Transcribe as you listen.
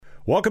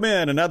Welcome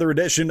in another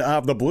edition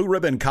of the Blue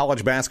Ribbon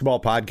College Basketball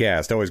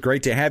Podcast. Always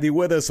great to have you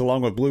with us,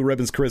 along with Blue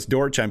Ribbon's Chris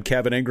Dortch. I'm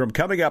Kevin Ingram.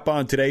 Coming up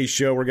on today's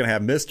show, we're going to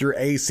have Mr.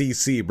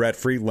 ACC, Brett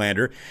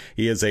Friedlander.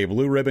 He is a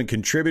Blue Ribbon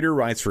contributor,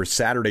 writes for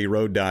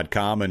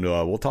SaturdayRoad.com, and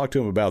we'll talk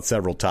to him about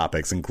several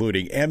topics,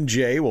 including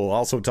MJ. We'll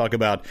also talk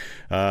about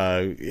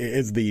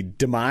is the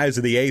demise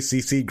of the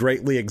ACC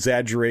greatly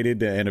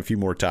exaggerated, and a few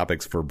more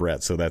topics for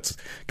Brett. So that's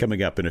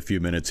coming up in a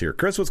few minutes here.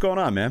 Chris, what's going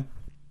on, man?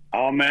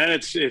 Oh, man,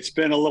 it's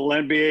been a little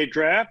NBA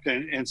draft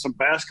and some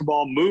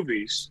basketball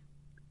movies,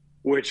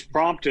 which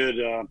prompted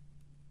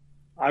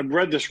I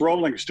read this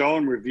Rolling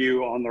Stone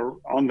review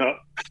on the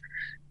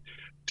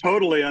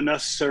totally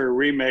unnecessary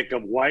remake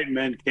of White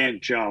Men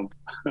Can't Jump.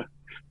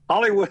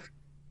 Hollywood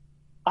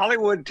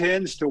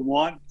tends to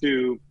want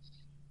to,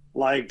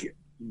 like,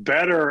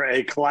 better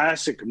a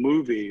classic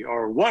movie,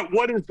 or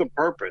what is the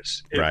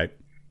purpose? Right.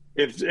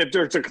 If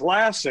there's a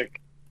classic,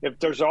 if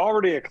there's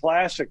already a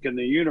classic in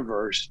the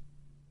universe,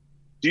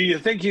 do you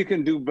think you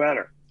can do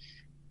better?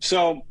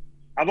 So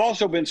I've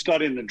also been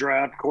studying the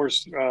draft. Of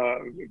course,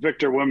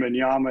 Victor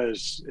Wembanyama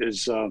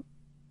is the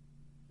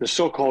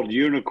so-called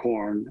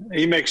unicorn.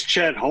 He makes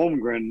Chet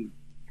Holmgren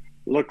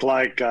look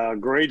like a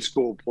grade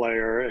school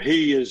player.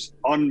 He is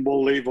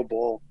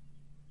unbelievable.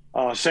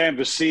 Sam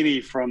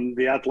Vecini from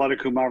The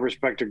Athletic, whom I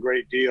respect a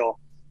great deal,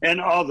 and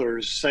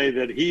others say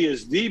that he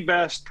is the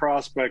best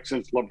prospect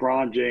since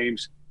LeBron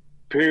James,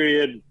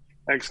 period,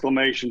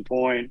 exclamation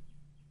point,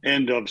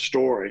 end of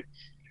story.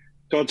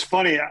 So it's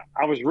funny,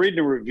 I was reading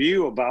a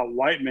review about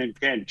White Men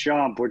Can't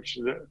Jump, which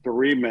the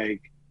remake,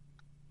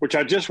 which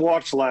I just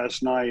watched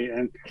last night,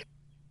 and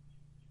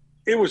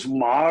it was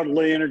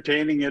mildly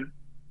entertaining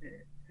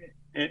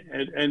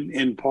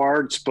in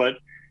parts, but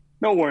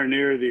nowhere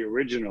near the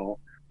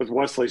original with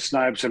Wesley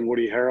Snipes and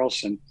Woody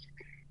Harrelson.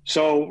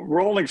 So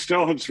Rolling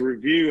Stone's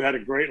review had a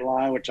great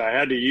line, which I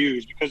had to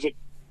use because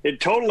it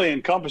totally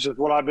encompasses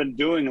what I've been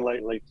doing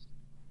lately.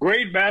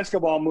 Great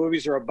basketball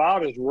movies are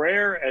about as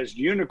rare as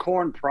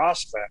unicorn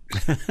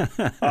prospects,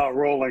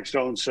 Rolling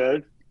Stone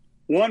said.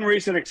 One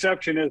recent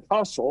exception is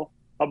Hustle,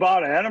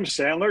 about Adam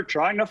Sandler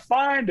trying to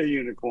find a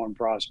unicorn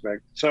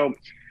prospect. So,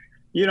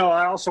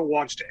 I also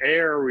watched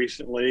Air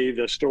recently,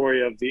 the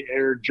story of the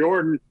Air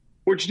Jordan,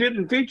 which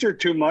didn't feature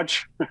too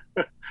much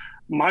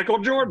Michael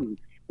Jordan,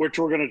 which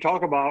we're going to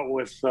talk about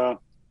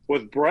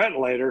with Brett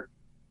later.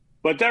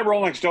 But that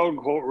Rolling Stone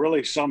quote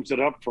really sums it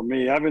up for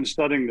me. I've been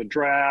studying the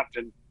draft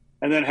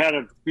and then had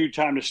a few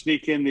time to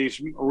sneak in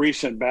these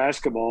recent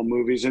basketball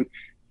movies. And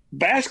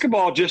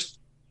basketball just,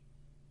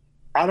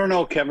 I don't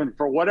know, Kevin,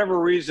 for whatever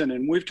reason,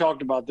 and we've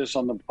talked about this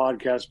on the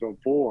podcast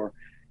before,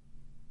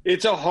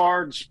 it's a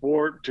hard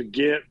sport to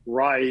get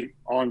right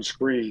on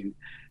screen.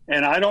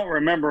 And I don't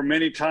remember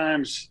many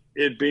times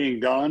it being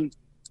done.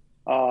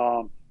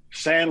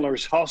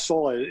 Sandler's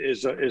Hustle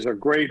is a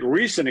great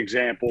recent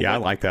example. Yeah, I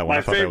like that one.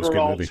 My favorite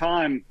all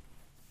time.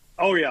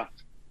 Oh, yeah.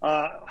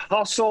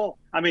 Hustle,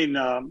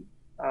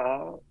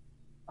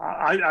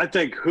 I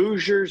think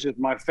Hoosiers is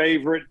my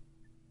favorite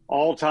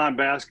all-time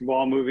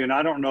basketball movie, and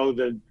I don't know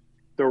the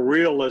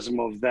realism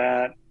of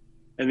that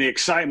and the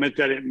excitement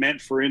that it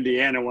meant for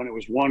Indiana when it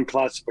was one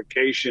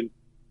classification,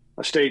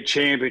 a state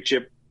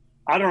championship.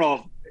 I don't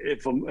know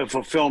if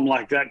a film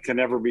like that can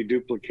ever be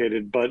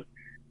duplicated, but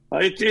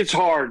it's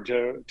hard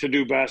to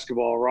do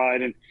basketball right.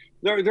 And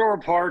there are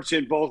parts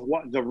in both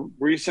the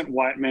recent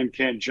White Men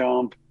Can't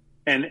Jump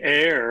and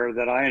Air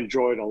that I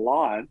enjoyed a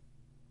lot,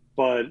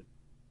 but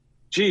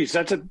geez,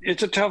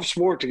 it's a tough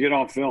sport to get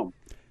on film.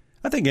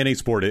 I think any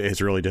sport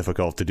is really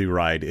difficult to do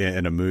right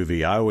in a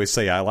movie. I always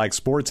say I like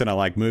sports and I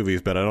like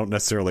movies, but I don't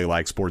necessarily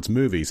like sports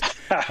movies.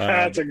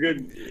 That's a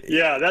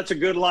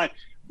good line.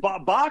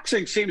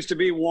 Boxing seems to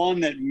be one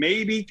that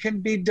maybe can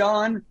be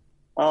done.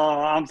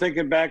 I'm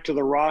thinking back to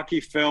the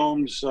Rocky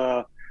films.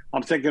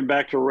 I'm thinking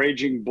back to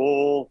Raging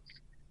Bull.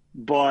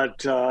 But,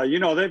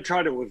 they've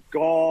tried it with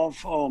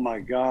golf. Oh, my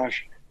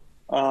gosh.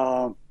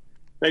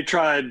 They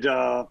tried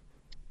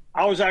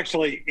I was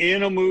actually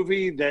in a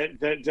movie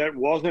that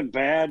wasn't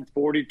bad,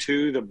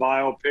 42, the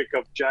biopic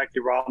of Jackie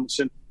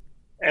Robinson.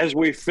 As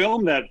we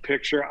filmed that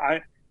picture,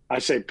 I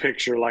say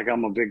picture like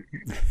I'm a big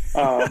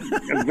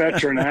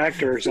veteran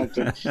actor or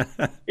something.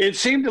 It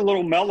seemed a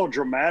little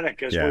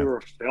melodramatic as we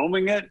were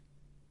filming it,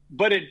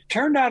 but it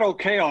turned out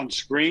okay on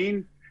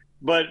screen.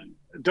 But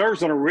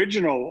there's an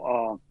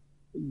original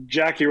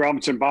Jackie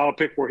Robinson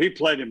biopic where he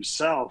played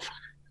himself,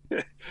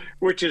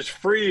 which is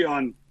free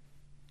on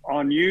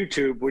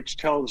YouTube, which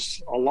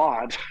tells a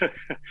lot.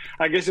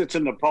 I guess it's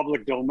in the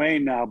public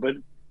domain now, but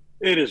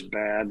it is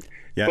bad.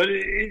 Yeah. But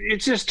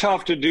it's just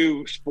tough to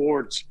do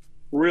sports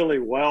really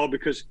well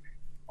because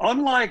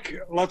unlike,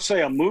 let's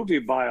say, a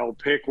movie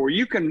biopic where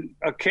you can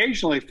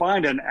occasionally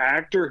find an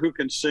actor who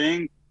can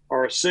sing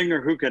or a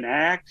singer who can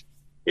act,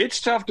 it's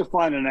tough to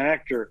find an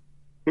actor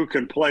who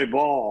can play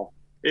ball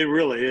It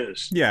really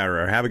is. Yeah,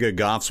 or have a good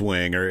golf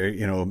swing,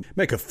 or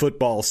make a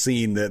football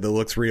scene that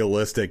looks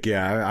realistic.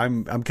 Yeah,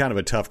 I'm kind of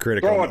a tough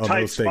critic on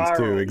those things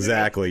too.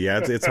 Exactly. Yeah,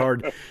 it's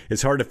hard.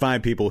 It's hard to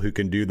find people who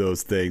can do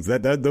those things.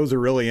 Those are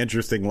really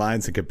interesting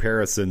lines and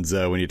comparisons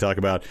when you talk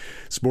about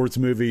sports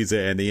movies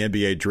and the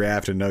NBA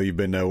draft. I know you've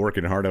been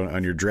working hard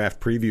on your draft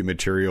preview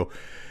material.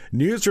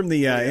 News from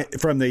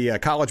the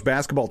college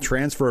basketball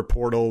transfer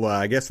portal.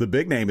 I guess the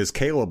big name is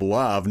Caleb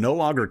Love, no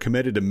longer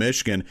committed to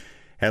Michigan.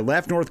 Had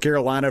left North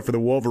Carolina for the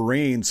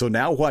Wolverines, so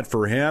now what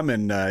for him?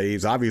 And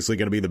he's obviously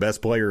going to be the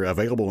best player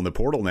available in the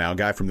portal now. A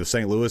guy from the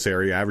St. Louis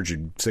area,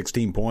 averaging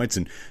 16 points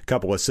and a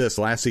couple assists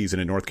last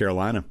season in North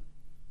Carolina.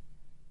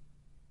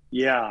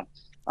 Yeah,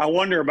 I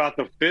wonder about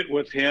the fit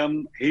with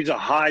him. He's a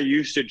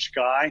high-usage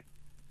guy,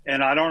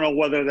 and I don't know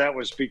whether that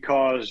was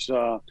because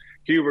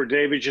Hubert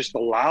Davis just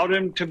allowed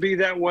him to be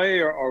that way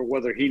or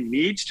whether he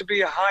needs to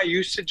be a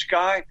high-usage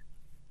guy.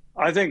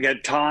 I think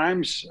at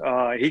times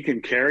he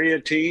can carry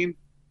a team.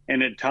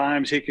 And at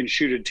times he can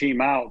shoot a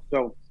team out.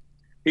 So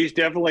he's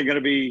definitely going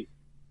to be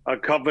a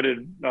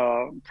coveted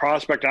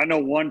prospect. I know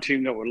one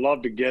team that would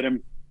love to get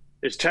him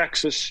is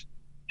Texas.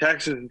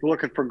 Texas is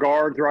looking for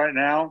guards right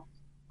now.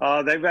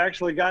 They've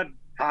actually got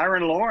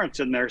Tyron Lawrence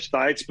in their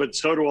sights, but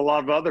so do a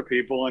lot of other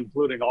people,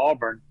 including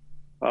Auburn.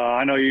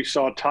 I know you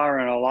saw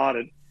Tyron a lot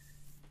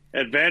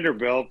at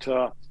Vanderbilt.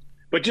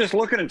 But just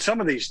looking at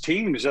some of these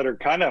teams that are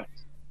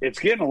it's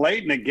getting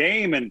late in the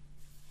game, and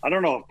I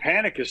don't know if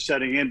panic is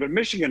setting in, but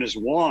Michigan has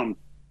won.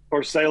 Of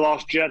course, they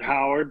lost Jet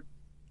Howard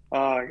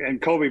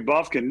and Kobe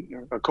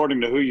Buffkin,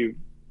 according to who you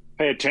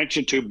pay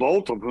attention to,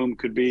 both of whom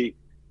could be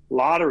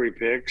lottery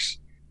picks.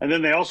 And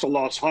then they also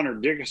lost Hunter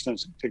Dickinson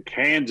to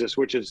Kansas,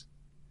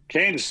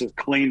 Kansas has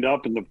cleaned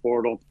up in the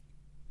portal.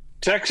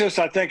 Texas,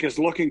 I think, is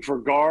looking for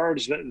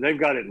guards. They've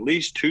got at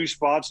least 2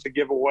 spots to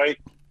give away.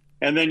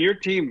 And then your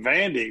team,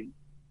 Vandy,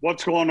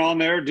 what's going on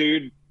there,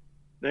 dude?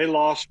 They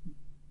lost,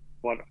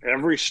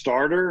 every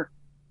starter?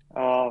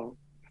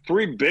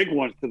 3 big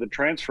ones to the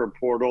transfer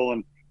portal,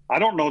 and I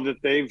don't know that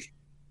they've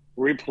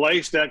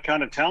replaced that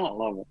kind of talent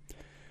level.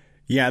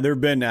 Yeah, there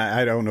have been,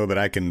 I don't know that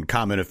I can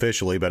comment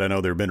officially, but I know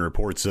there have been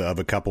reports of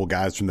a couple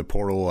guys from the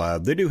portal.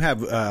 They do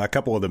have a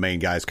couple of the main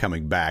guys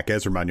coming back.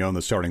 Ezra Magnon,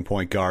 the starting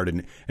point guard,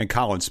 and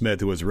Colin Smith,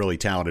 who was a really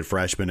talented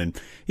freshman. And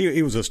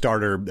he was a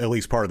starter at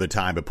least part of the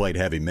time, but played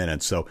heavy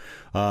minutes. So,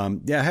 I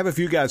have a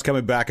few guys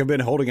coming back. I've been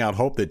holding out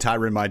hope that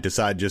Tyron might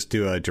decide just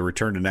to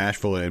return to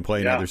Nashville and play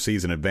another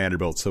season at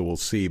Vanderbilt. So we'll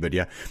see. But,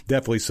 yeah,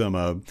 definitely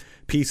some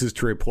pieces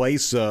to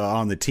replace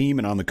on the team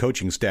and on the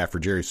coaching staff for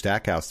Jerry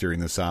Stackhouse during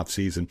this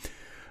offseason.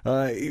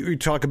 You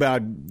talk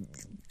about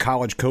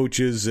college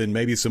coaches and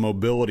maybe some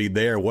mobility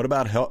there. What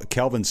about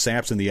Kelvin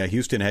Sampson, the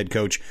Houston head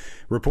coach,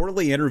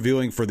 reportedly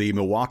interviewing for the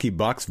Milwaukee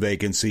Bucks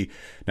vacancy?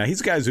 Now,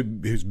 he's a guy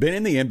who's been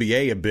in the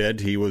NBA a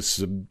bit. He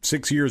was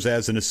 6 years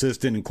as an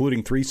assistant,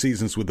 including 3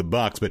 seasons with the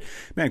Bucks. But,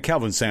 man,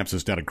 Kelvin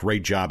Sampson's done a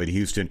great job at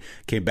Houston.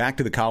 Came back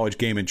to the college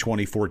game in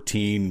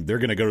 2014. They're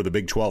going to go to the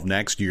Big 12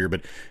 next year,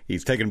 but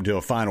he's taken them to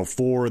a Final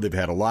Four. They've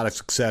had a lot of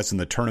success in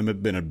the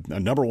tournament, been a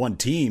number 1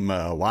 team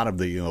a lot of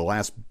the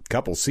last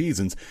couple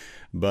seasons.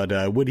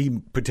 But would he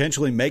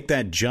potentially make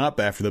that jump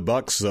after the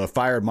Bucks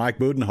fired Mike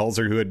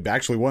Budenholzer, who had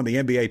actually won the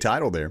NBA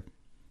title there?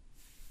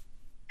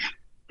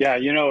 Yeah,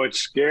 it's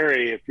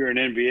scary if you're an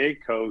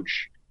NBA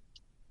coach.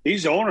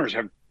 These owners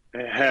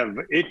have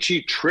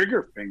itchy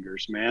trigger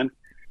fingers, man.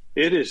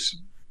 It is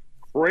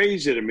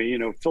crazy to me.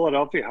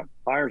 Philadelphia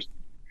hires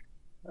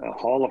a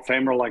Hall of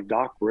Famer like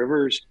Doc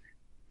Rivers.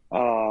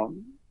 I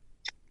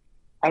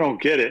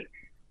don't get it.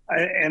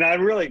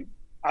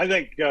 I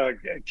think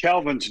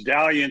Kelvin's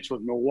dalliance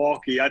with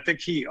Milwaukee, I think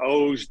he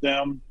owes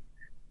them.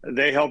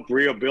 They helped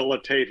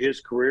rehabilitate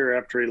his career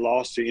after he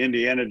lost the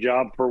Indiana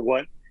job for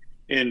what,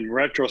 in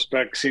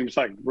retrospect, seems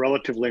like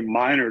relatively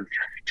minor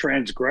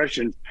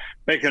transgressions,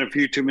 making a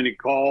few too many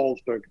calls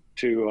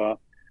to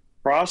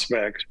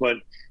prospects. But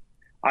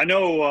I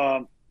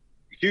know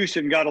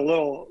Houston got a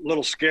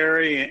little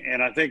scary,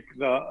 and I think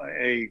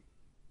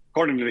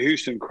according to the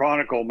Houston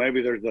Chronicle,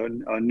 maybe there's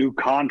a new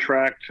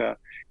contract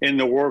in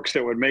the works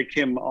that would make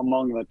him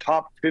among the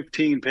top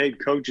 15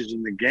 paid coaches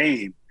in the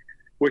game,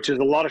 which is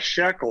a lot of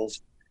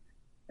shekels.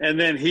 And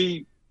then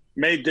he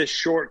made this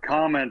short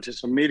comment to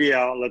some media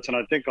outlets, and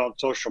I think on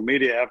social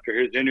media after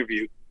his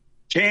interview,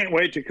 can't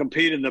wait to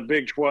compete in the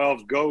Big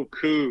 12, go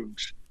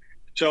Cougs.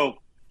 So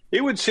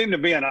it would seem to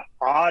be an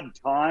odd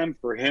time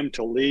for him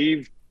to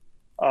leave,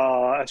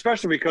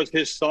 especially because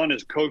his son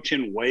is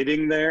coaching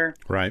waiting there.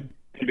 Right.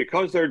 And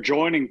because they're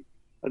joining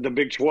the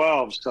Big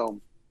 12. So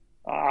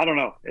I don't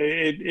know.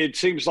 It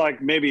seems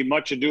like maybe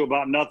much ado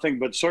about nothing,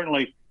 but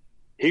certainly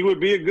he would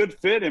be a good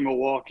fit in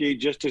Milwaukee,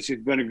 just as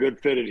he's been a good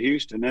fit at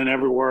Houston and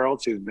everywhere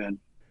else he's been.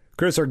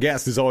 Chris, our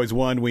guest is always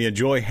one we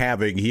enjoy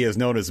having. He is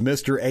known as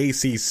Mr.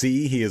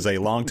 ACC. He is a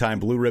longtime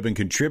Blue Ribbon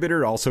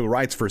contributor, also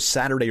writes for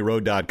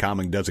SaturdayRoad.com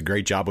and does a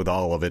great job with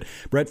all of it.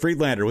 Brett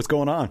Friedlander, what's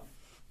going on?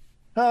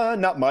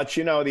 Not much.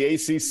 The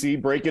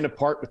ACC breaking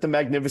apart with the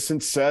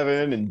Magnificent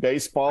Seven and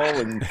baseball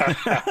and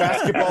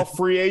basketball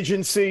free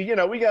agency.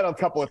 We got a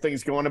couple of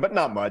things going on, but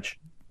not much.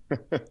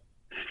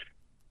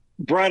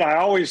 Brett, I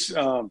always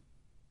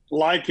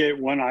like it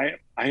when I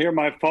hear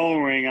my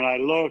phone ring and I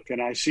look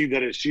and I see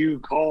that it's you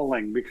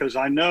calling, because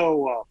I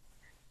know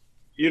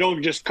you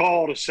don't just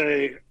call to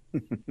say,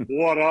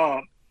 what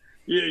up?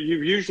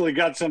 You've usually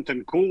got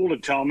something cool to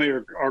tell me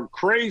or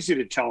crazy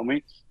to tell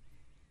me.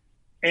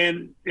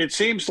 And it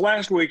seems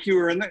last week you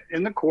were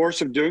in the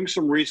course of doing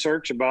some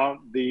research about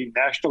the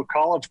National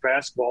College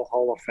Basketball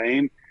Hall of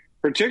Fame,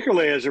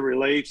 particularly as it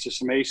relates to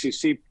some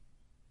ACC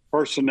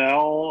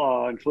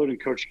personnel, including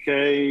Coach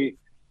K,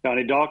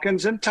 Donnie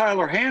Dawkins, and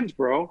Tyler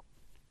Hansbrough.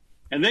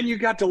 And then you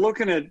got to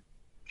looking at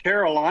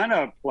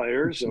Carolina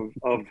players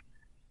of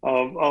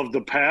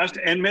the past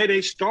and made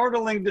a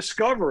startling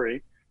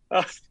discovery,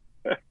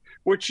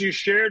 which you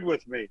shared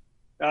with me.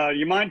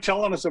 You mind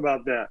telling us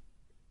about that?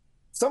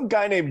 Some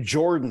guy named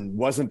Jordan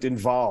wasn't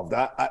involved.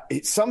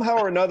 Somehow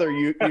or another,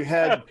 you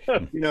had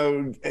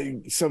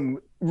some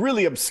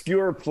really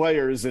obscure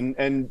players and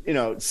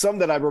some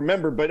that I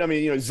remember. But I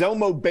mean,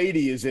 Zelmo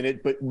Beatty is in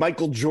it, but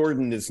Michael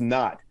Jordan is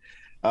not.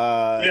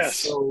 Yes.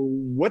 So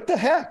what the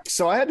heck?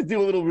 So I had to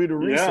do a little bit of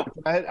research.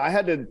 Yeah. I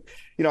had to,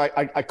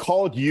 I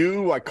called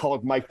you. I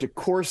called Mike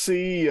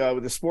DeCourcy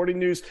with the Sporting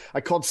News.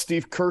 I called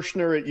Steve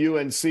Kirshner at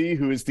UNC,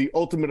 who is the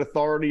ultimate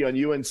authority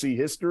on UNC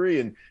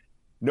history, and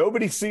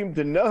nobody seemed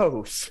to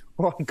know. So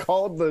I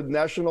called the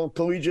National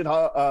Collegiate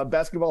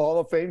Basketball Hall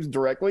of Fame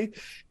directly,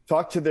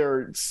 talked to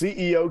their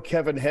CEO,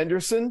 Kevin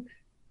Henderson,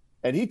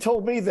 and he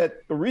told me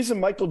that the reason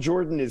Michael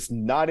Jordan is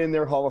not in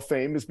their Hall of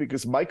Fame is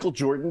because Michael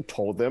Jordan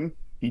told them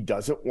he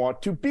doesn't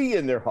want to be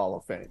in their Hall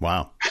of Fame.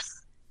 Wow.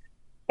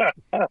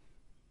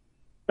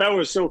 That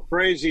was so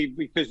crazy,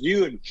 because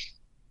you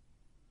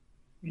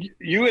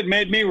had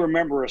made me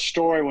remember a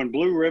story when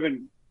Blue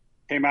Ribbon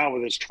came out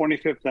with its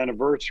 25th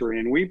anniversary,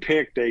 and we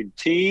picked a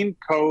team,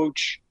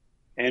 coach,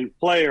 and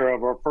player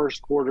of our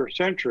first quarter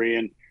century.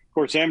 And of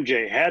course,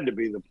 MJ had to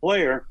be the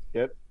player.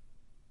 Yep.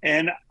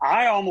 And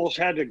I almost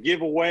had to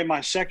give away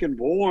my second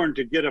born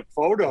to get a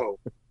photo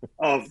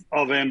of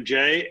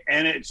MJ.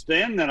 And it's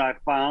then that I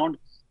found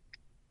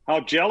how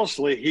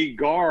jealously he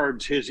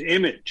guards his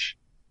image,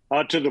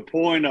 to the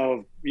point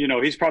of,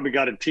 he's probably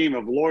got a team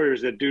of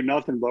lawyers that do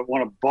nothing but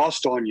want to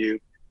bust on you.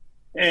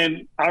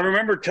 And I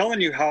remember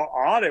telling you how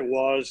odd it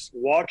was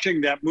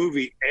watching that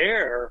movie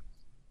Air,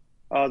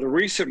 the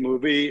recent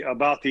movie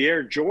about the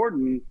Air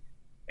Jordan,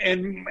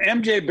 and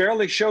MJ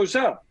barely shows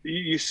up.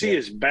 You see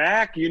his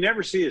back, you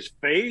never see his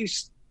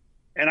face.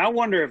 And I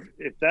wonder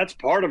if that's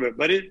part of it.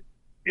 But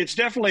it's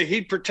definitely,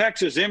 he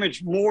protects his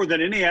image more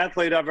than any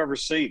athlete I've ever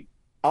seen.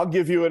 I'll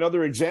give you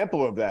another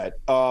example of that.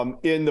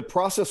 In the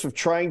process of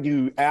trying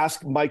to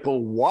ask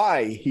Michael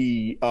why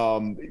he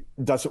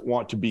doesn't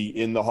want to be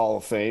in the Hall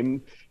of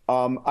Fame,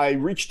 I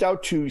reached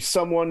out to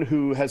someone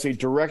who has a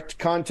direct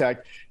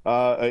contact,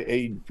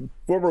 a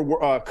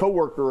former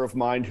coworker of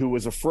mine who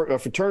was a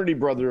fraternity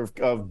brother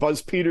of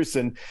Buzz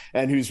Peterson,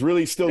 and who's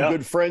really still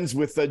good friends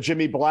with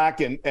Jimmy Black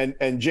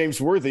and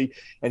James Worthy.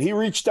 And he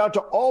reached out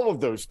to all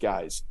of those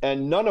guys,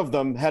 and none of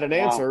them had an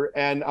answer.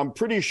 And I'm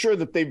pretty sure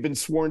that they've been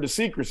sworn to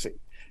secrecy.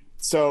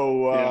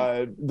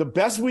 So the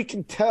best we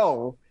can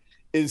tell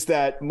is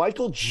that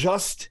Michael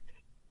just,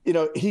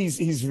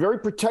 he's very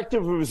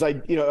protective of his,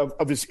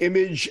 of his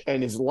image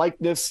and his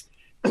likeness,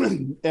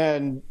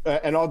 and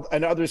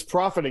others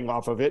profiting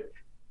off of it.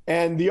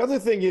 And the other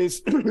thing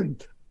is,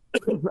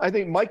 I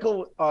think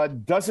Michael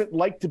doesn't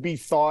like to be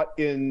thought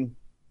in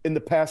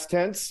the past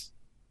tense,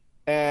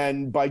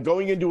 and by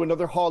going into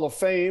another Hall of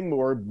Fame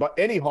or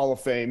any Hall of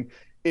Fame,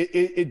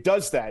 it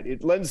does that.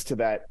 It lends to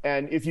that.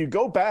 And if you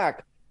go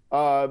back,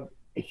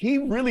 he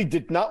really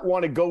did not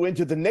want to go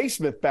into the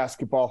Naismith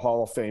Basketball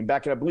Hall of Fame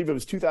back in, I believe it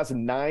was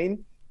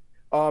 2009.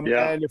 And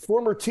a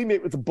former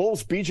teammate with the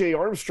Bulls, B.J.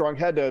 Armstrong,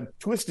 had to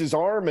twist his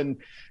arm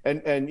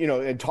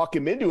and talk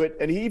him into it.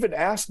 And he even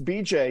asked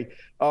B.J.,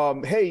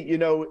 hey,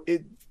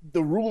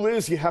 the rule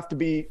is you have to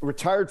be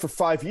retired for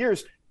 5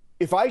 years.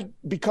 If I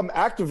become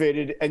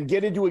activated and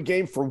get into a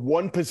game for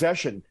one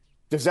possession,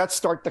 does that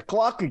start the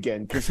clock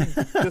again? Because he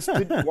just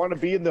didn't want to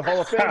be in the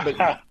Hall of Fame.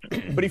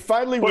 But he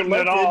finally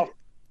relented.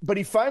 But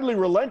he finally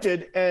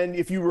relented, and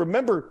if you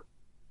remember,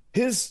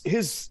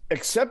 his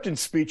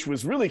acceptance speech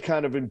was really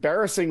kind of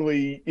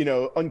embarrassingly,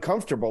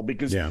 uncomfortable,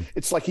 because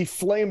it's like he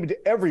flamed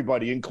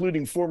everybody,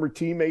 including former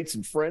teammates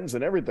and friends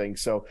and everything.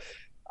 So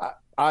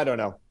I don't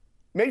know.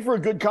 Made for a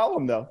good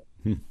column, though.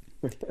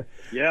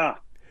 Yeah,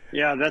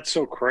 that's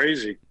so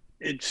crazy.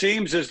 It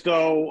seems as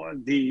though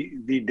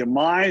the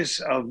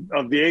demise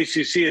of the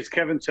ACC, as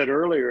Kevin said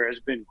earlier, has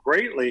been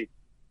greatly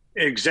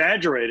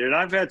exaggerated.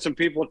 I've had some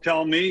people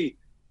tell me,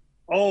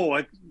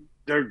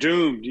 they're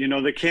doomed.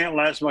 They can't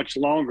last much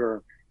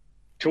longer.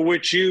 To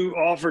which you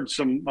offered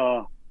some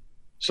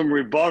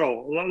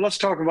rebuttal. Let's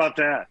talk about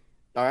that.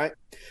 All right.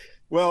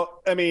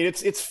 Well, I mean,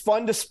 it's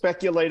fun to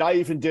speculate. I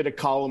even did a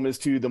column as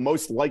to the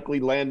most likely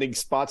landing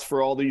spots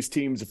for all these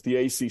teams if the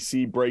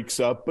ACC breaks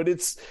up. But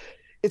it's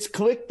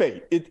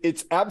clickbait.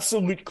 It's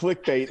absolute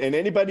clickbait. And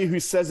anybody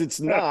who says it's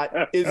not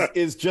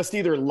is just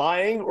either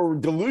lying or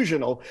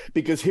delusional.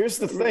 Because here's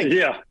the thing.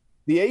 Yeah.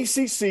 The The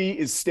ACC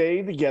is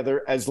staying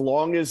together as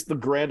long as the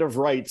grant of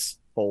rights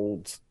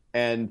holds.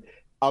 And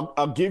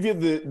I'll give you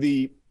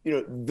the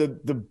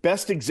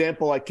best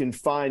example I can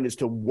find as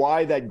to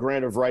why that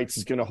grant of rights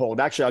is going to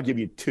hold. Actually, I'll give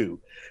you two.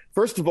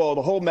 First of all,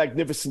 the whole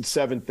Magnificent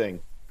Seven thing.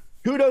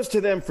 Kudos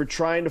to them for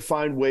trying to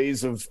find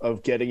ways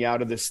of getting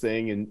out of this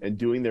thing and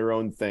doing their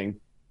own thing.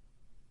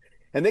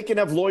 And they can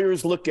have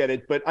lawyers look at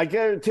it, but I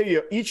guarantee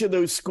you, each of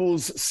those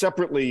schools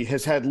separately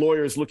has had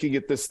lawyers looking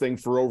at this thing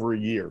for over a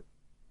year.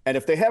 And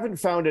if they haven't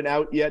found it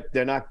out yet,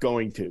 they're not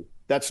going to.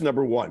 That's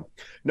number one.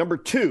 Number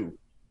two,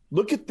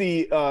 look at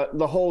the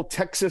whole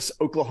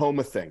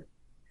Texas-Oklahoma thing.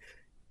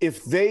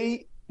 If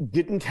they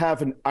didn't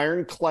have an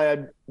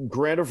ironclad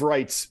grant of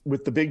rights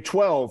with the Big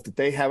 12 that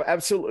they have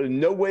absolutely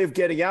no way of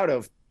getting out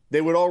of,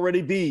 they would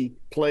already be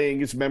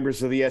playing as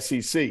members of the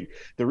SEC.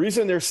 The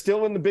reason they're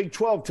still in the Big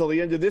 12 till the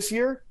end of this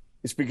year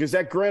is because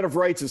that grant of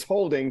rights is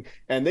holding,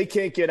 and they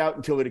can't get out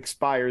until it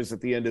expires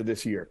at the end of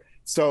this year.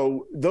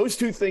 So those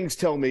two things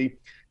tell me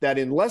that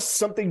unless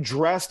something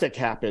drastic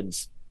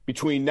happens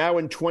between now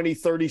and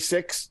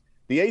 2036,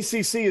 the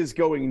ACC is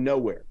going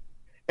nowhere.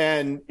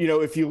 And,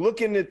 if you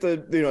look in at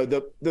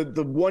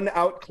the one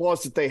out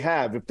clause that they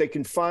have, if they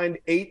can find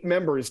 8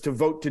 members to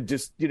vote to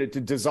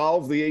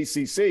dissolve the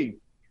ACC,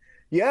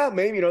 yeah,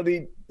 maybe,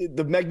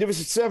 the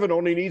Magnificent Seven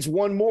only needs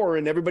one more.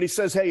 And everybody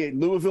says, hey,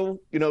 Louisville,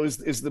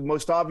 is the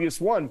most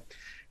obvious one.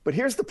 But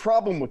here's the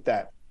problem with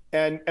that.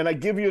 And I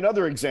give you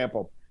another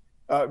example.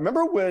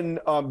 Remember when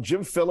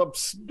Jim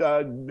Phillips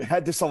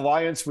had this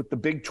alliance with the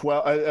Big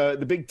 12,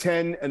 the Big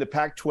 10 and the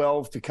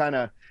Pac-12 to kind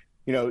of,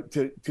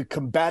 to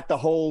combat the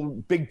whole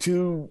Big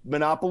 2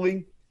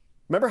 monopoly?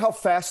 Remember how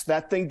fast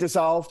that thing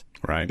dissolved?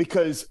 Right.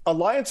 Because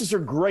alliances are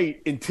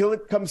great until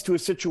it comes to a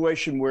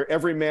situation where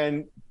every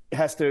man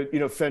has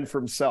to, fend for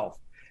himself.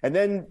 And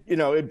then,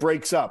 it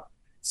breaks up.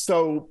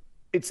 So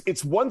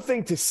it's one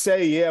thing to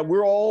say, yeah,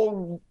 we're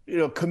all,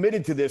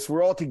 committed to this.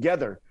 We're all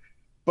together.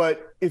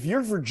 But if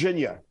you're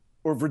Virginia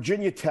or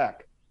Virginia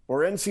Tech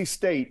or NC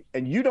State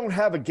and you don't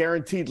have a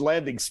guaranteed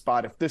landing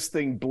spot if this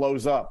thing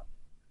blows up,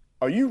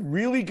 are you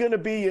really going to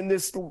be in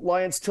this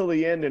alliance till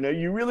the end? And are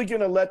you really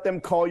going to let them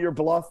call your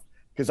bluff?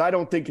 Because I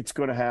don't think it's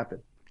going to happen.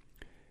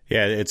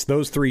 Yeah, it's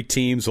those 3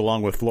 teams,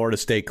 along with Florida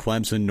State,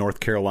 Clemson, North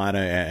Carolina,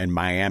 and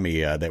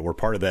Miami, that were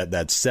part of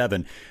that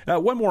 7.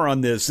 One more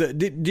on this.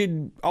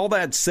 Did all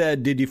that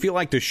said, did you feel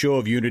like the show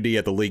of unity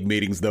at the league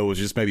meetings, though, was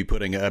just maybe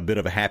putting a bit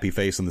of a happy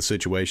face on the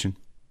situation?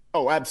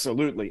 Oh,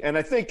 absolutely. And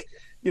I think,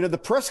 the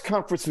press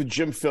conference with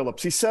Jim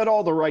Phillips, he said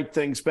all the right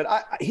things, but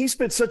he's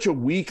been such a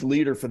weak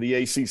leader for the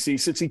ACC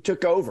since he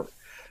took over.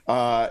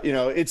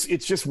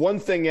 It's just one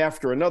thing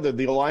after another.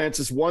 The alliance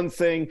is one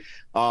thing.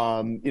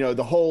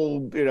 The whole,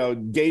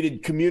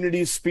 gated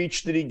communities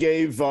speech that he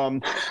gave,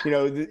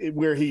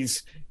 where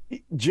he's,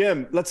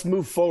 Jim, let's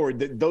move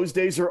forward. Those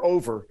days are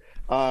over.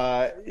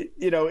 It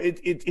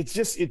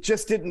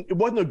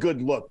wasn't a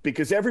good look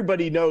because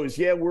everybody knows,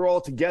 yeah, we're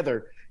all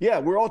together. Yeah,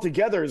 we're all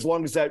together as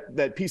long as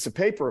that piece of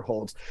paper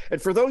holds.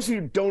 And for those who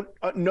don't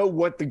know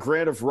what the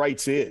grant of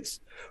rights is,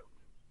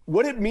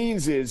 what it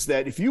means is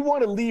that if you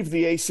want to leave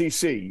the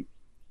ACC,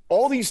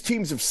 all these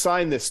teams have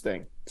signed this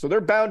thing, so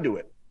they're bound to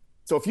it.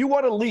 So if you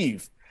want to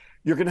leave,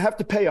 you're going to have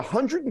to pay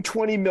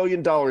 $120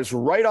 million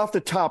right off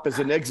the top as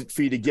an exit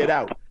fee to get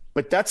out.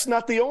 But that's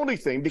not the only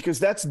thing, because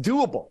that's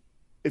doable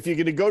if you're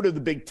going to go to the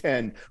Big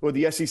 10 or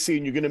the SEC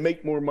and you're going to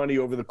make more money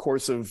over the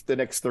course of the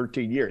next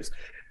 13 years.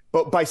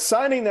 But by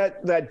signing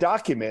that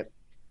document,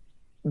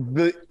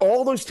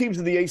 all those teams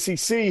in the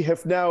ACC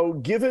have now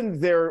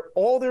given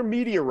all their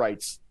media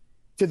rights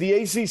to the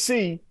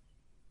ACC,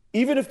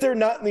 even if they're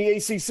not in the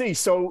ACC.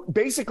 So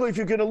basically, if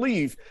you're going to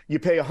leave, you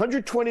pay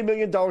 $120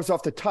 million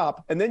off the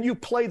top, and then you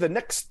play the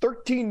next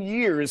 13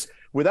 years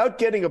without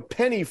getting a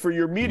penny for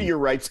your media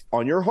rights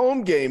on your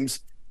home games.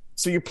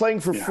 So you're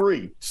playing for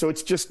free. So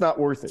it's just not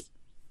worth it.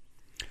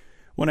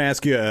 I want to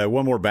ask you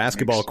one more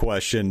basketball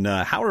question.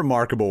 How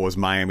remarkable was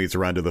Miami's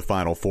run to the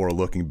Final Four,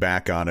 looking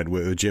back on it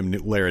with Jim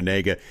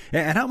Larrañaga?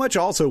 And how much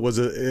also was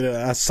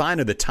a sign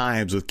of the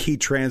times with key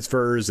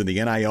transfers and the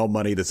NIL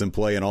money that's in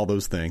play and all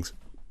those things?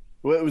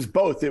 Well, it was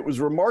both. It was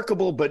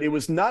remarkable, but it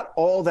was not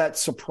all that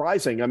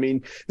surprising. I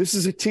mean, this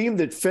is a team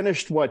that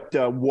finished,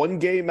 one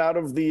game out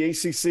of the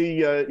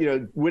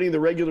ACC, winning the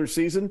regular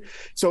season.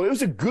 So it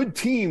was a good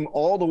team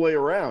all the way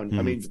around. Mm-hmm.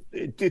 I mean,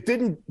 it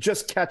didn't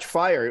just catch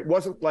fire. It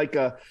wasn't like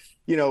a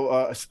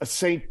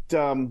St.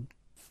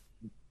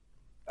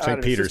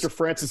 Peter's, Sister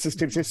Francis's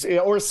team,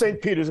 or St.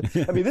 Peter's.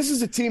 I mean, this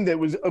is a team that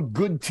was a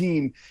good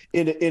team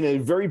in a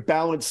very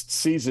balanced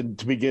season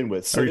to begin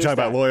with. So you're talking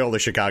about Loyola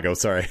Chicago?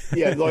 Sorry.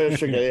 Yeah, Loyola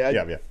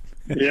Chicago.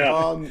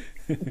 Yeah.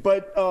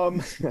 But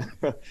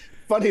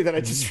funny that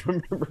I just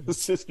remember the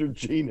Sister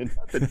Jean and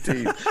not the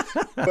team.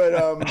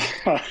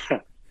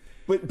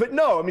 But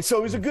no, I mean, so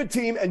it was a good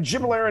team, and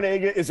Jim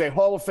Larrañaga is a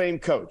Hall of Fame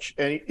coach,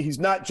 and he's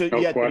not just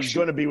yet, but he's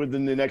going to be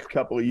within the next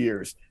couple of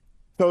years.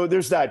 So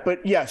there's that.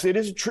 But yes, it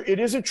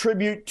is a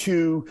tribute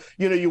to,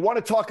 you want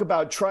to talk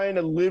about trying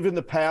to live in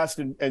the past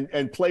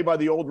and play by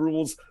the old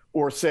rules,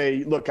 or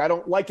say, look, I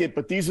don't like it,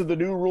 but these are the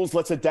new rules.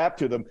 Let's adapt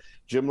to them.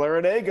 Jim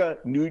Larrañaga,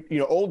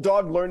 old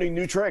dog learning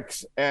new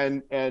tricks,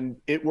 and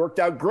it worked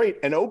out great.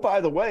 And oh,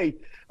 by the way,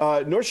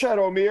 Norshad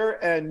Omier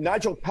and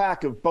Nigel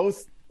Pack have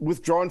both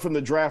withdrawn from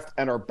the draft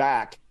and are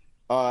back.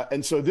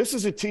 And so this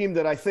is a team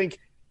that I think,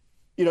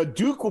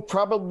 Duke will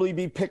probably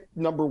be picked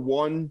number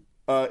one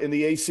in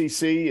the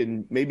ACC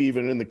and maybe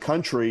even in the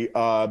country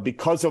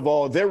because of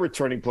all of their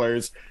returning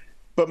players.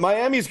 But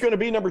Miami's going to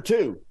be number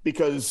two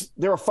because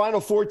they're a Final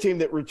Four team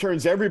that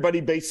returns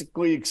everybody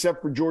basically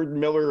except for Jordan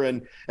Miller,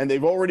 and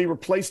they've already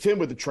replaced him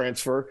with a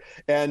transfer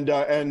and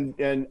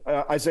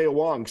Isaiah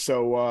Wong.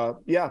 So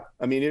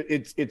I mean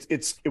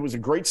it was a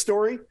great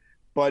story,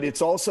 but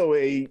it's also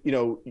a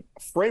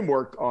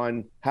framework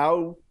on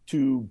how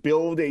to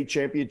build a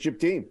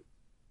championship team.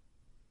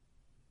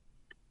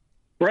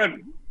 Brett,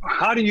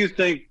 how do you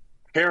think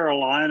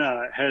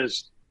Carolina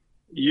has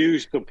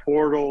used the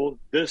portal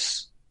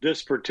this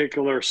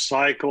particular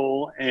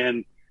cycle,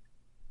 and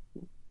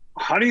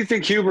how do you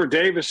think Hubert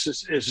Davis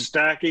is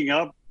stacking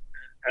up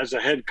as a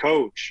head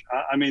coach?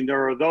 I mean,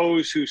 there are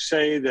those who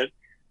say that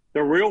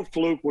the real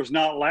fluke was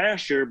not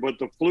last year, but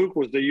the fluke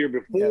was the year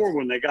before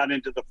when they got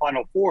into the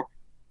Final Four.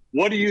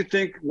 What do you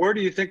think? Where do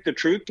you think the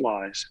truth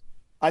lies?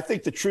 I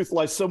think the truth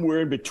lies somewhere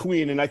in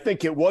between, and I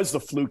think it was the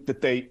fluke that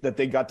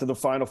they got to the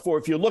Final Four.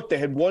 If you look, they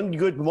had one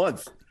good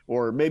month,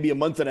 or maybe a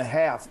month and a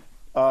half,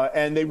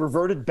 and they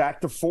reverted back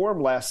to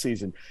form last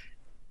season.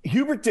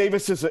 Hubert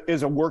Davis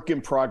is a work in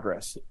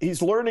progress.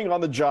 He's learning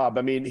on the job.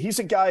 I mean, he's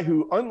a guy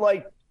who,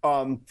 unlike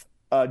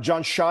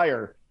John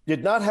Shire,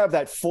 did not have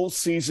that full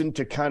season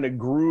to kind of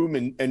groom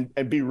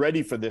and be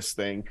ready for this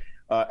thing.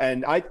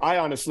 And I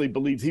honestly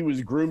believe he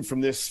was groomed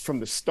from the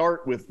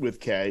start with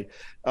Kay.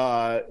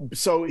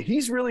 So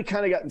he's really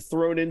kind of gotten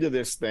thrown into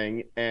this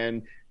thing,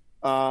 and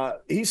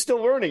he's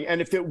still learning.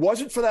 And if it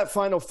wasn't for that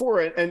Final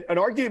Four, and an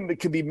argument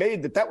could be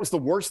made that was the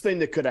worst thing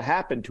that could have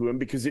happened to him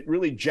because it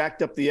really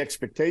jacked up the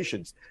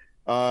expectations.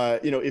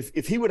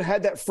 If he would have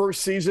had that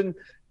first season,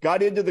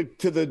 got into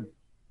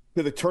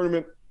the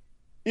tournament,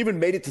 even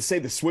made it to say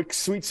the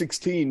Sweet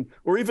 16,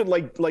 or even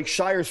like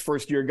Shire's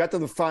first year, got to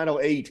the Final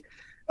 8.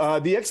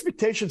 The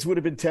expectations would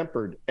have been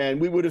tempered, and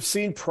we would have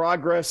seen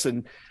progress,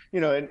 and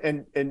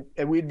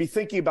we'd be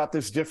thinking about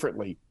this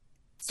differently.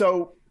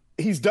 So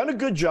he's done a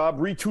good job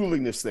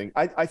retooling this thing.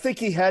 I think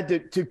he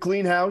had to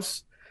clean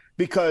house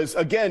because,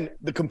 again,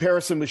 the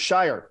comparison with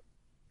Shire.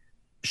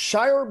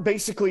 Shire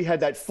basically had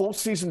that full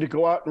season to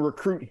go out and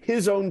recruit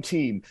his own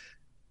team,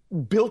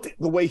 built it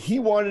the way he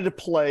wanted to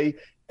play,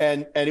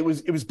 and it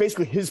was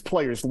basically his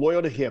players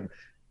loyal to him.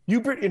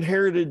 Hubert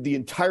inherited the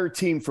entire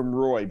team from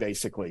Roy,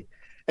 basically.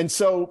 And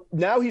so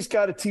now he's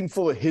got a team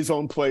full of his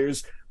own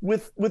players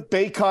with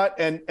Baycott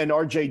and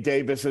RJ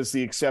Davis as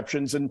the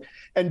exceptions.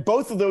 And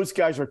both of those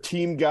guys are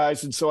team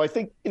guys. And so I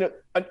think,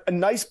 a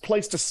nice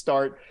place to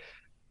start,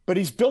 but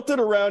he's built it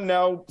around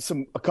now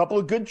a couple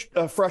of good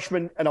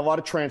freshmen and a lot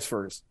of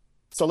transfers.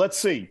 So let's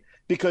see,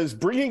 because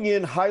bringing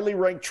in highly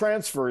ranked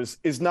transfers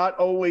is not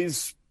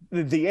always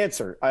the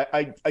answer.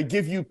 I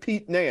give you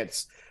Pete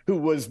Nance, who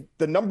was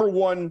the number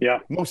one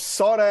most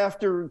sought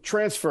after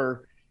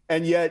transfer.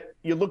 And yet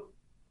you look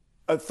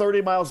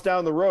 30 miles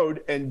down the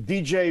road, and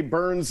DJ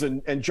Burns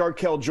and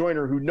Jarkel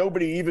Joyner, who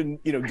nobody even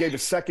gave a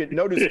second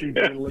notice to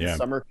during the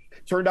summer,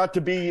 turned out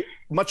to be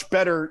much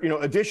better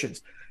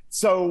additions.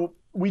 So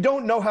we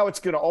don't know how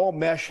it's going to all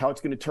mesh, how it's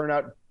going to turn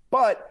out,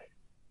 but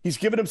he's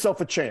given himself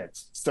a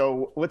chance.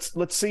 So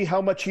let's see how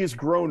much he has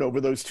grown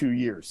over those 2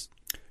 years.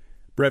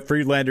 Brett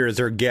Friedlander is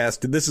our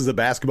guest. This is a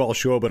basketball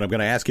show, but I'm going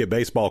to ask you a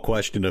baseball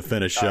question to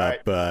finish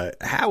up. Right.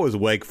 How has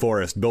Wake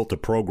Forest built a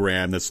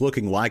program that's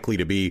looking likely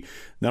to be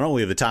not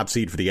only the top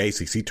seed for the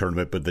ACC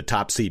tournament, but the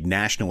top seed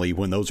nationally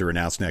when those are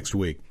announced next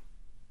week?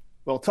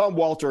 Well, Tom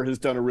Walter has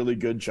done a really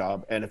good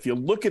job. And if you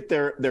look at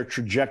their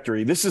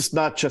trajectory, this is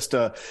not just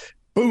a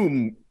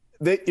boom.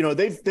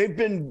 They've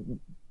been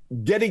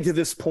getting to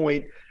this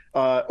point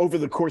over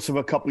the course of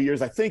a couple of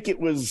years. I think it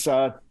was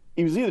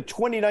either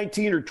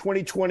 2019 or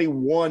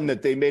 2021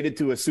 that they made it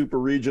to a super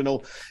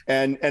regional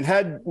and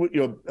had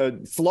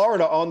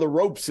Florida on the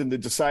ropes in the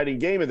deciding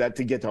game of that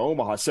to get to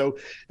Omaha. So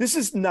this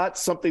is not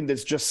something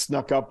that's just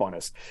snuck up on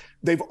us.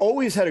 They've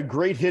always had a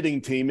great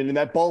hitting team, and in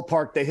that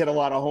ballpark they hit a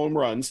lot of home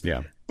runs.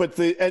 Yeah. But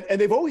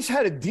and they've always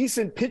had a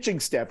decent pitching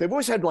staff. They've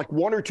always had like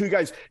one or two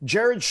guys.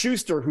 Jared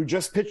Schuster, who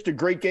just pitched a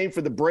great game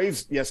for the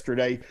Braves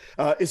yesterday,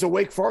 is a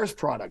Wake Forest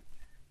product.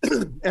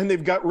 And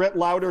they've got Rhett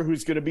Lauder,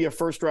 who's going to be a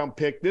first-round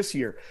pick this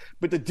year.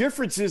 But the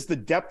difference is the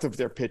depth of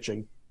their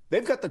pitching.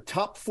 They've got the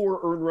top 4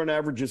 earned run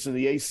averages in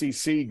the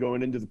ACC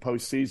going into the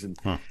postseason.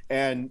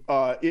 And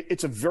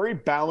it's a very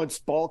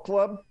balanced ball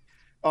club.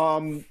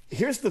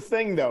 Here's the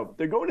thing, though.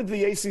 They're going to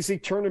the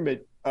ACC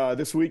tournament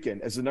this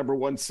weekend as the number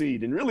 1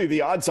 seed, and really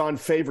the odds-on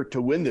favorite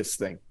to win this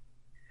thing.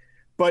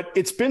 But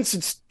it's been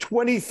since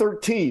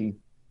 2013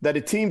 that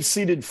a team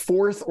seeded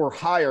 4th or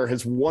higher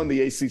has won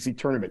the ACC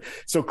tournament.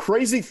 So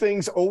crazy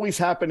things always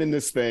happen in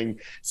this thing.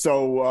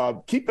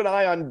 So keep an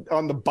eye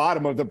on the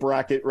bottom of the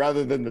bracket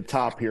rather than the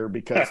top here,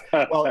 because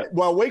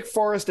while Wake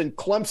Forest and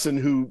Clemson,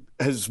 who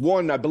has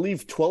won, I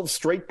believe, 12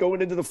 straight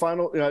going into the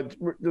final,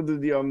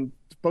 the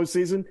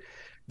postseason,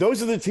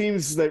 those are the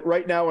teams that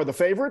right now are the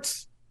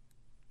favorites.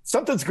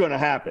 Something's going to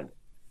happen.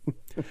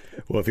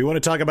 Well, if you want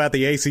to talk about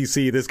the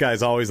ACC, this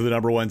guy's always the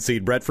number 1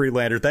 seed. Brett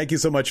Friedlander, thank you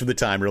so much for the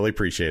time. Really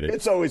appreciate it.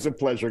 It's always a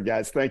pleasure,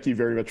 guys. Thank you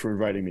very much for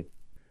inviting me.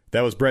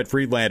 That was Brett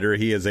Friedlander.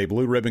 He is a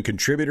Blue Ribbon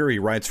contributor. He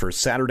writes for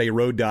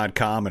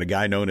SaturdayRoad.com and a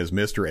guy known as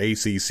Mr.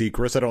 ACC.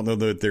 Chris, I don't know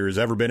that there's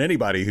ever been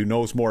anybody who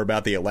knows more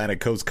about the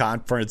Atlantic Coast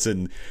Conference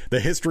and the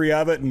history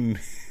of it and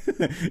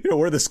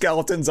where the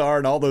skeletons are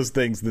and all those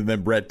things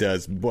than Brett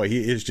does. Boy,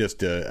 he is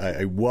just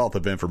a wealth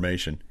of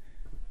information.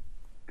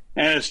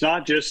 And it's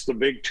not just the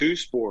big 2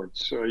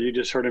 sports. You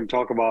just heard him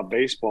talk about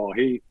baseball.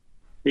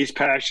 He's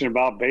passionate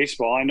about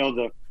baseball. I know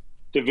the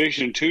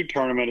Division II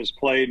tournament is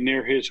played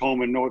near his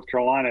home in North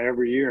Carolina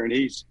every year, and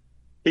he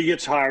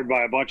gets hired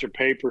by a bunch of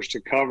papers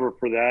to cover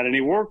for that, and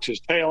he works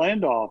his tail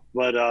end off,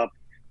 but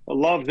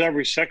loves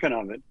every second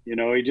of it.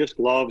 He just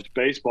loves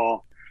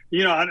baseball.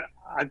 I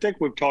think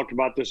we've talked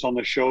about this on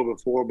the show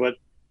before, but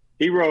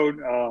he wrote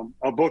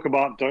a book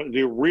about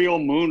the real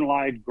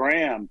Moonlight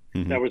Graham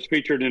that was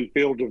featured in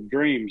Field of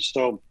Dreams.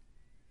 So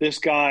this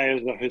guy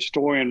is a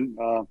historian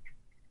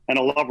and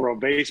a lover of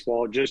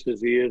baseball, just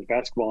as he is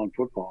basketball and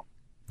football.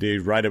 Did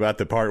you write about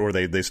the part where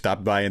they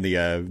stopped by in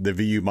the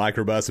VU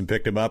microbus and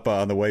picked him up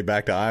on the way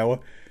back to Iowa?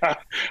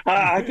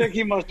 I think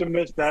he must have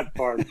missed that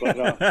part. But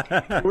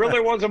it really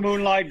was a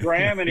Moonlight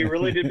Graham, and he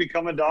really did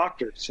become a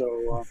doctor.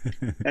 So,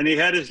 and he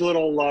had his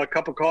little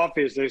cup of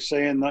coffee, as they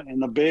say in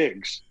the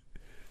bigs.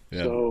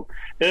 Yeah. So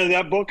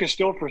that book is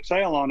still for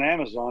sale on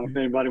Amazon if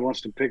anybody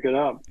wants to pick it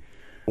up.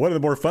 One of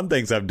the more fun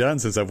things I've done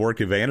since I've worked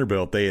at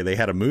Vanderbilt, they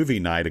had a movie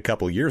night a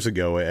couple of years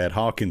ago at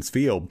Hawkins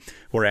Field,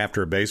 where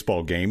after a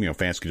baseball game,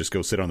 fans could just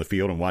go sit on the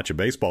field and watch a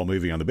baseball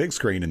movie on the big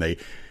screen, and they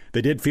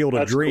did Field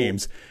of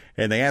Dreams, cool.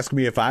 And they asked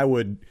me if I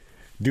would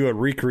do a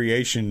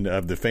recreation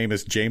of the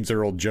famous James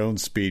Earl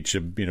Jones speech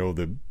of,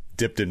 the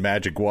dipped in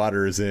magic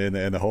waters and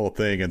the whole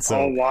thing. And so,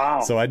 oh, wow.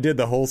 So I did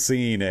the whole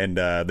scene, and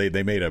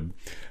they made a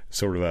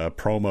sort of a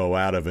promo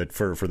out of it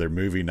for their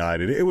movie night.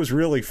 It was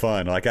really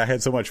fun. Like, I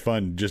had so much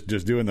fun just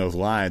doing those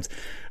lines.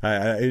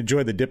 I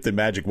enjoyed the dipped in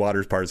magic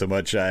waters part so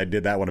much. I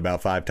did that one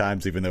about 5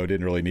 times, even though I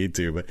didn't really need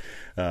to. But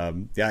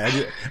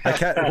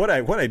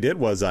what I did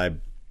was I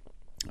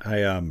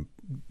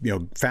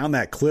found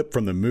that clip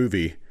from the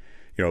movie.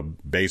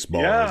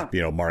 Baseball,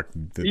 Mark.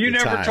 You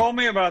never told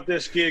me about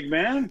this gig,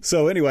 man.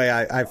 So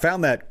anyway, I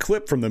found that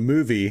clip from the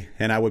movie,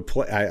 and I would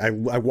play. I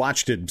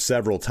watched it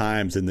several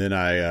times, and then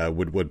I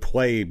would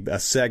play a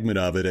segment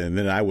of it, and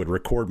then I would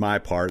record my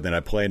part. Then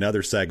I'd play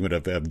another segment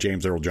of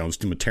James Earl Jones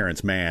to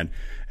Terrence Mann,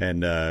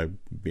 and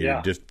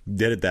just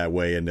did it that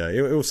way. And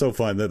it was so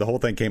fun. The whole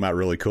thing came out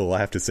really cool. I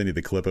have to send you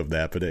the clip of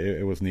that, but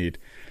it was neat.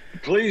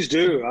 Please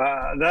do.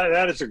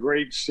 That is a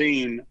great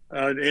scene.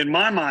 In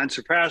my mind,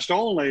 surpassed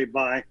only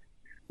by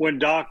when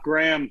Doc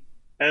Graham,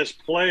 as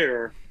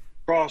player,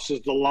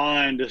 crosses the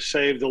line to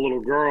save the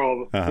little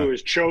girl who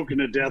is choking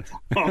to death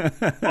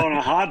on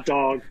a hot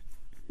dog,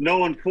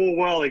 knowing full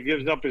well he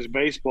gives up his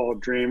baseball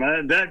dream.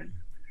 That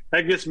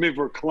gets me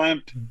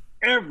verklempt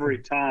every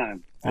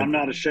time. I'm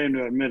not ashamed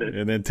to admit it.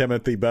 And then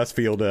Timothy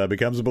Busfield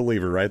becomes a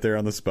believer right there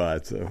on the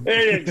spot. So.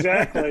 Hey,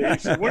 exactly. He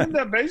said, when did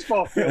that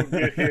baseball field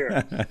get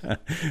here?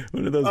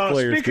 When did those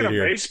players speaking get of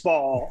here?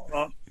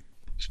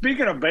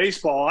 Speaking of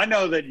baseball, I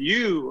know that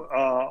you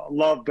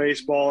love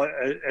baseball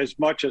as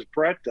much as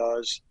Brett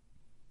does.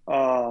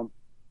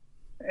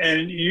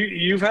 And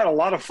you've had a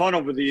lot of fun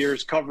over the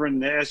years covering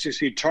the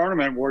SEC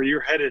tournament where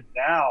you're headed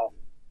now.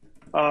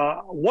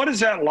 What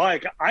is that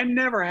like? I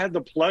never had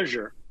the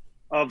pleasure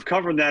of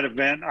covering that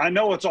event. I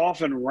know it's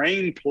often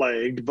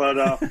rain-plagued,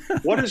 but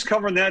what is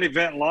covering that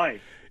event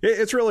like?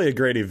 It's really a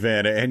great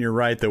event, and you're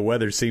right, the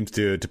weather seems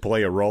to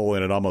play a role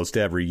in it almost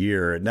every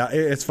year. Now,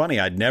 it's funny,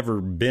 I'd never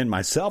been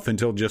myself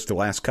until just the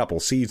last couple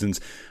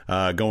seasons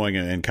going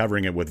and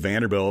covering it with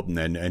Vanderbilt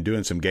and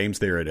doing some games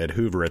there at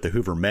Hoover, at the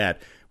Hoover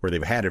Met, where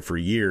they've had it for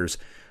years.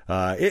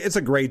 It's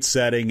a great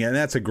setting, and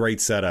that's a great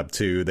setup,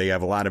 too. They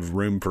have a lot of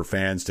room for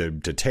fans to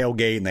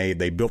tailgate, and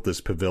they built this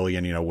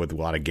pavilion, with a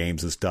lot of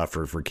games and stuff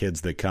for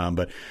kids that come.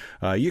 But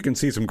you can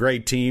see some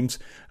great teams.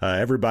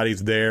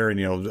 Everybody's there, and,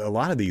 a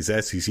lot of these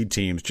SEC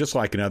teams, just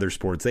like in other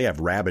sports, they have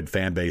rabid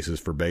fan bases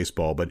for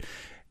baseball. But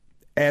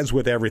as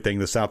with everything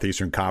the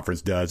Southeastern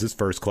Conference does, it's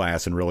first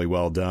class and really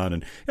well done.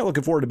 And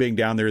looking forward to being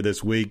down there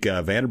this week.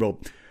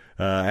 Vanderbilt,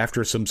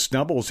 after some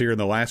stumbles here in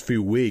the last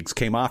few weeks,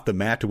 came off the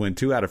mat to win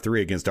 2 out of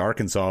 3 against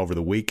Arkansas over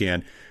the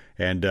weekend.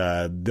 And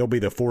they'll be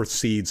the 4th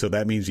seed, so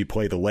that means you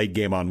play the late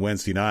game on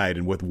Wednesday night.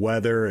 And with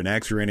weather and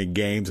extra inning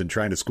games and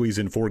trying to squeeze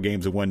in 4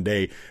 games in one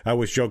day, I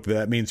always joke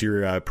that means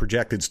your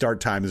projected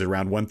start time is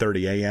around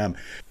 1:30 a.m.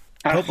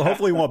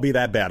 Hopefully it won't be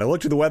that bad. I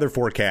looked at the weather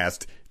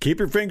forecast. Keep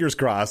your fingers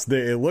crossed.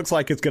 It looks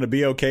like it's going to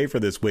be okay for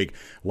this week.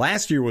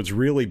 Last year was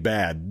really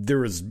bad. There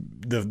was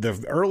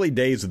the early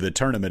days of the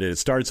tournament. It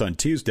starts on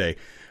Tuesday.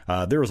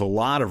 There was a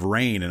lot of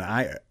rain, and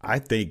I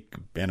think,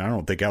 and I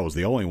don't think I was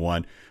the only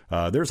one,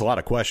 there's a lot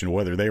of question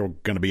whether they were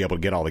going to be able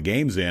to get all the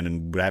games in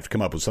and would have to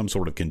come up with some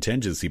sort of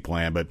contingency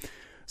plan. But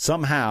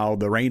somehow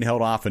the rain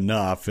held off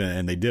enough,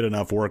 and they did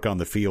enough work on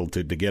the field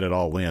to get it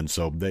all in.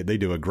 So they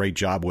do a great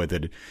job with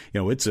it.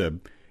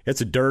 It's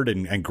a dirt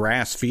and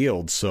grass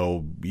field,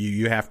 so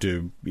you have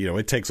to,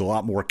 it takes a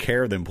lot more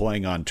care than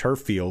playing on turf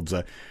fields.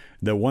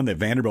 The one that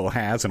Vanderbilt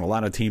has, and a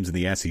lot of teams in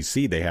the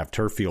SEC, they have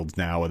turf fields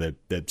now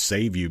that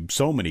save you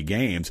so many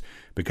games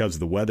because of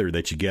the weather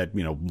that you get,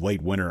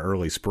 late winter,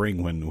 early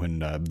spring when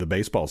the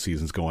baseball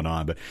season's going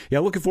on. But yeah,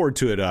 looking forward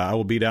to it. I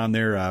will be down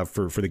there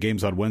for the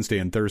games on Wednesday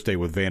and Thursday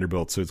with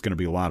Vanderbilt, so it's going to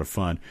be a lot of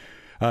fun.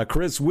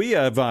 Chris, we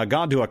have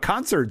gone to a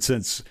concert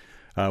since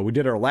we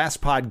did our last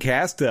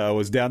podcast. I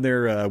was down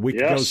there a week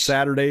ago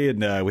Saturday,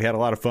 and we had a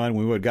lot of fun.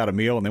 We got a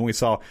meal, and then we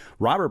saw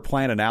Robert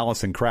Plant and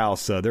Allison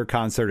Krauss, their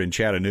concert in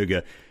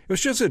Chattanooga. It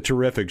was just a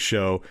terrific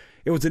show.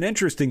 It was an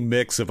interesting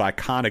mix of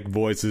iconic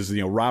voices.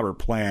 Robert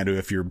Plant, who,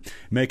 if you're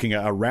making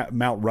a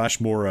Mount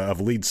Rushmore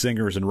of lead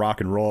singers in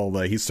rock and roll,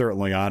 he's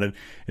certainly on it.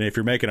 And if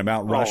you're making a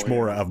Mount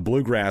Rushmore of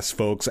bluegrass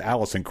folks,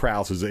 Allison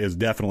Krauss is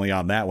definitely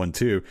on that one,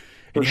 too.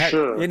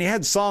 And he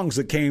had songs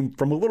that came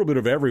from a little bit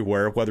of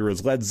everywhere, whether it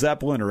was Led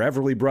Zeppelin or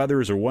Everly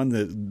Brothers or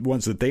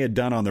ones that they had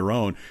done on their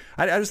own.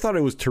 I just thought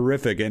it was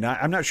terrific, and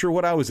I'm not sure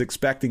what I was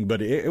expecting,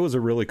 but it was a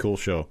really cool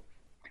show.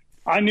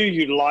 I knew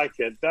you'd like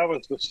it. That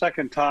was the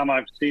second time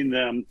I've seen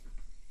them.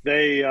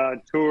 They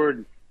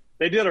toured.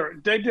 They did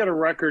a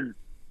record.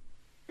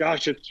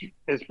 Gosh,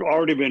 it's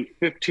already been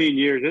 15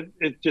 years.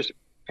 It just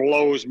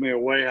blows me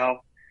away how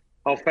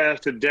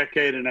fast a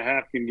decade and a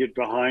half can get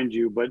behind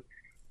you. But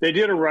they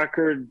did a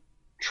record.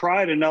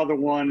 Tried another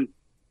one.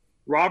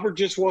 Robert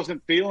just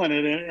wasn't feeling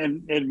it,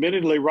 and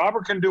admittedly,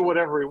 Robert can do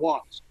whatever he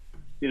wants.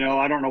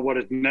 I don't know what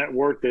his net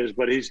worth is,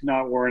 but he's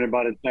not worrying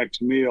about his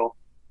next meal,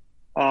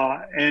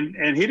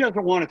 and he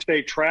doesn't want to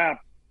stay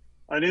trapped.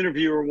 An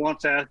interviewer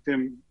once asked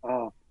him,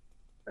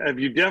 "Have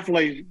you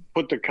definitely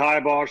put the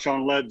kibosh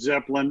on Led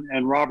Zeppelin?"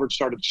 And Robert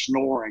started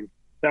snoring.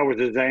 That was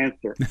his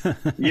answer.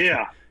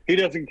 Yeah, he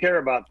doesn't care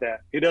about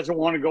that. He doesn't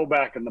want to go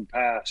back in the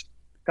past.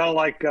 Kind of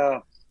like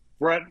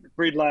Brett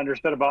Friedlander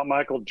said about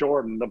Michael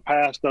Jordan, the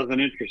past doesn't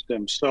interest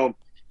him. So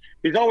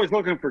he's always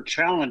looking for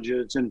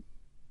challenges. And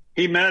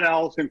he met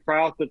Allison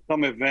Krauss at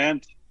some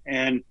event,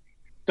 and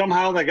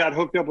somehow they got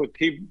hooked up with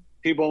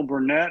T-Bone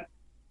Burnett,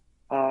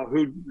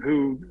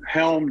 who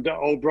helmed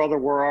Oh Brother,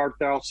 Where Art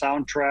Thou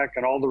soundtrack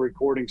and all the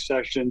recording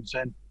sessions.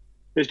 And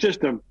it's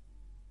just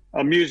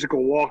a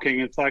musical walking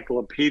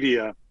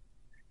encyclopedia.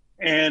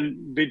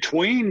 And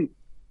between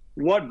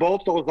what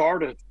both those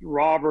artists,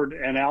 Robert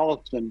and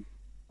Allison,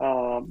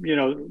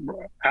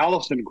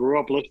 Allison grew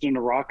up listening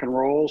to rock and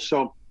roll.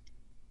 So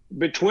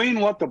between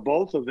what the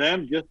both of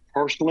them just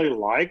personally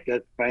liked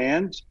as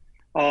fans,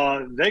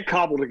 they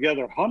cobbled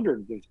together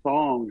hundreds of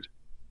songs.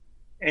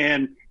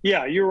 And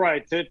yeah, you're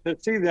right. To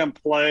see them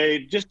play,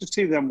 just to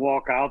see them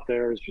walk out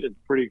there is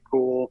pretty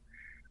cool.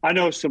 I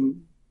know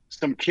some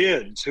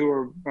kids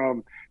who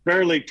are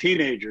barely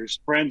teenagers,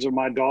 friends of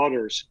my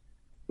daughter's,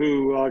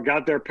 who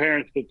got their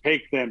parents to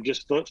take them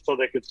just so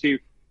they could see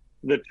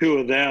the two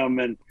of them.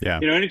 And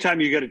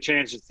anytime you get a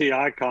chance to see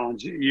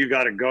icons, you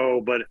got to go.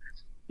 But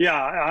yeah,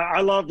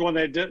 I loved when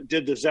they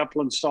did the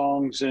Zeppelin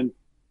songs, and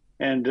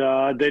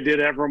they did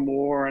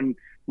Evermore, and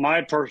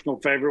my personal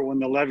favorite, When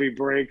the Levee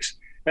Breaks.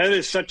 That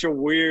is such a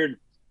weird.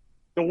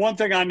 The one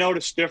thing I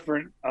noticed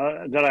different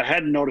that I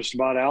hadn't noticed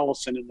about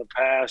Allison in the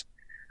past,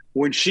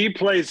 when she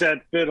plays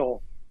that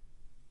fiddle,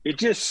 it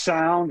just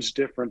sounds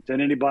different than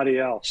anybody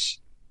else.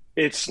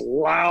 It's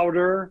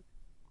louder.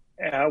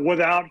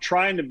 Without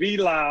trying to be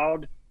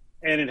loud,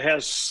 and it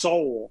has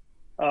soul.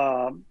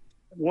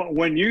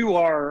 When you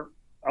are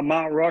a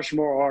Mount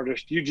Rushmore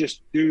artist, you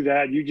just do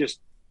that. You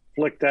just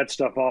flick that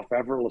stuff off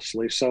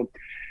effortlessly. So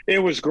it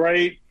was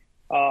great.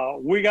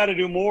 We got to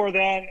do more of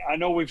that. I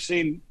know we've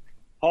seen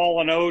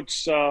Hall &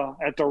 Oates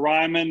at the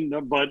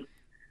Ryman, but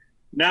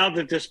now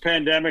that this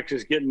pandemic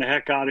is getting the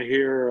heck out of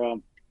here,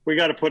 we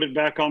got to put it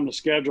back on the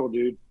schedule,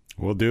 dude.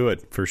 We'll do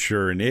it for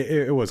sure. And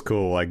it was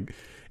cool.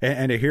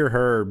 And to hear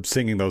her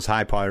singing those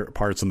high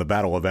parts in the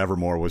Battle of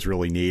Evermore was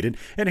really neat.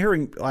 And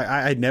hearing,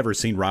 I'd never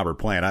seen Robert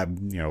Plant. I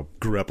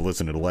grew up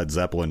listening to Led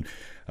Zeppelin.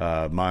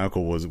 My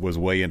uncle was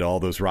way into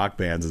all those rock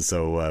bands, and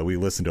so we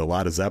listened to a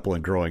lot of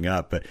Zeppelin growing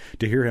up. But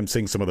to hear him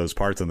sing some of those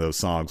parts in those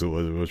songs, it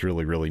was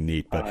really, really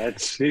neat.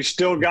 But he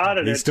still got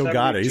it. He still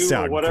got it. He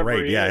sounded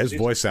great. Yeah, his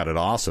voice sounded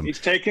awesome. He's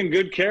taking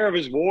good care of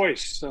his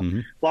voice.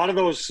 A lot of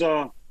those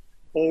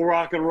old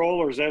rock and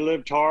rollers, they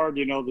lived hard.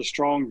 The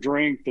strong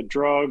drink, the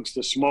drugs,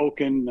 the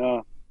smoking,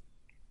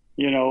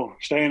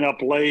 staying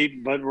up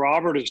late. But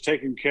Robert is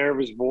taking care of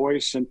his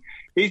voice, and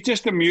he's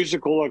just a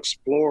musical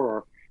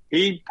explorer.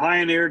 He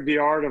pioneered the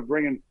art of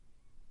bringing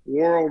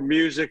world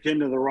music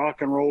into the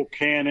rock and roll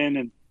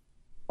canon,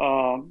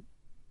 and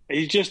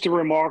He's just a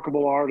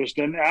remarkable artist.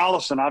 And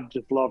Allison, I've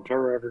just loved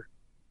her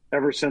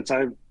ever since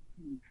I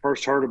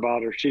first heard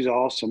about her. She's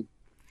awesome.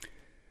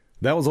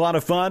 That was a lot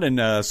of fun,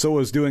 and so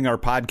was doing our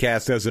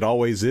podcast, as it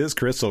always is.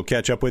 Chris, will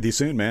catch up with you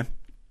soon, man.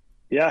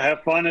 Yeah,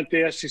 have fun at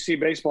the SEC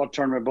baseball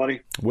tournament,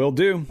 buddy. Will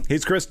do.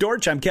 He's Chris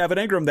Dortch. I'm Kevin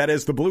Ingram. That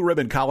is the Blue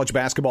Ribbon College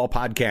Basketball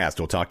Podcast.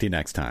 We'll talk to you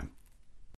next time.